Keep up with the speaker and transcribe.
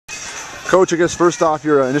Coach, I guess first off,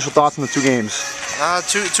 your initial thoughts on the two games.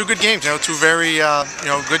 Two good games. Two very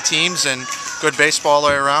good teams and good baseball all the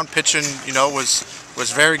way around. Pitching,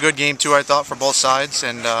 was very good game too, I thought, for both sides,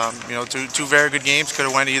 and two very good games. Could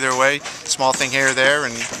have went either way. Small thing here or there,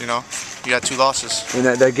 and you got two losses. And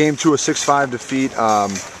that game two, a 6-5 defeat.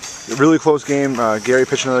 Really close game. Gary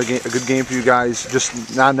pitched a good game for you guys.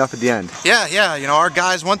 Just not enough at the end. Yeah. Our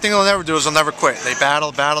guys. One thing they'll never do is they'll never quit. They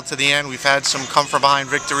battle to the end. We've had some come from behind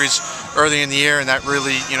victories early in the year, and that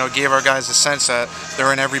really gave our guys a sense that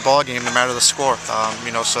they're in every ball game, no matter the score.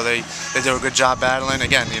 So they do a good job battling.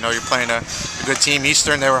 Again, you're playing a good team.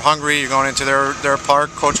 Eastern, they were hungry. You're going into their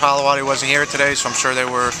park. Coach Holowati wasn't here today, so I'm sure they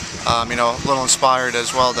were a little inspired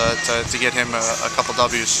as well to get him a couple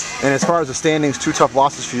W's. And as far as the standings, two tough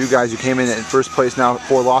losses for you guys. You came in first place now,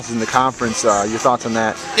 4 losses in the conference. Your thoughts on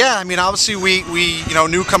that? Yeah, obviously we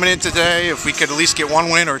knew coming in today if we could at least get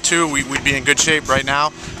 1 win or 2, we'd be in good shape right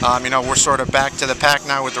now. We're sort of back to the pack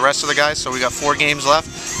now with the rest of the guys, so we got 4 games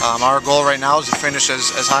left. Our goal right now is to finish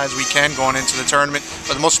as high as we can going into the tournament.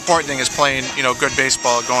 But the most important thing is playing good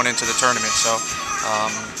baseball going into the tournament. So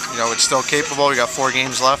it's still capable. We got 4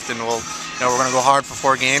 games left, and we're going to go hard for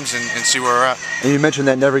 4 games and see where we're at. And you mentioned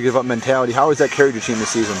that never give up mentality. How has that carried your team this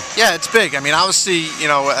season? Yeah, it's big. Obviously,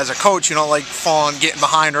 as a coach, you don't like getting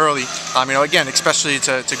behind early. Again, especially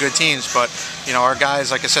to good teams. But our guys,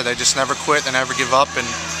 like I said, they just never quit. They never give up, and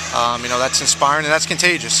that's inspiring and that's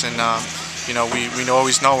contagious. And we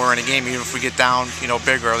always know we're in a game, even if we get down,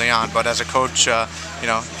 big early on. But as a coach,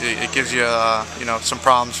 it gives you, some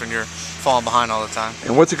problems when you're falling behind all the time.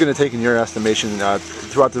 And what's it going to take, in your estimation,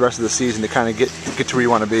 throughout the rest of the season to kind of get to where you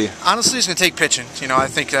want to be? Honestly, it's going to take pitching. I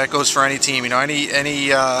think that goes for any team.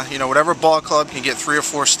 Whatever ball club can get 3 or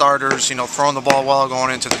 4 starters, throwing the ball well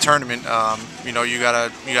going into the tournament. You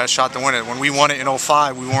got a shot to win it. When we won it in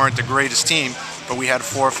 05, we weren't the greatest team, but we had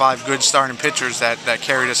 4 or 5 good starting pitchers that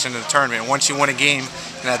carried us into the tournament. Once you win a game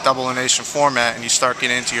in that double elimination format and you start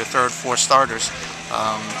getting into your 3rd, 4th starters,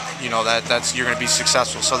 you're going to be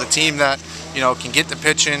successful. So the team that can get the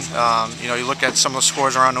pitching, you look at some of the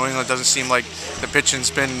scores around New England, it doesn't seem like the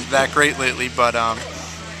pitching's been that great lately, but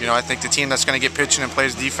I think the team that's going to get pitching and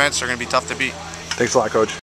plays defense are going to be tough to beat. Thanks a lot, Coach.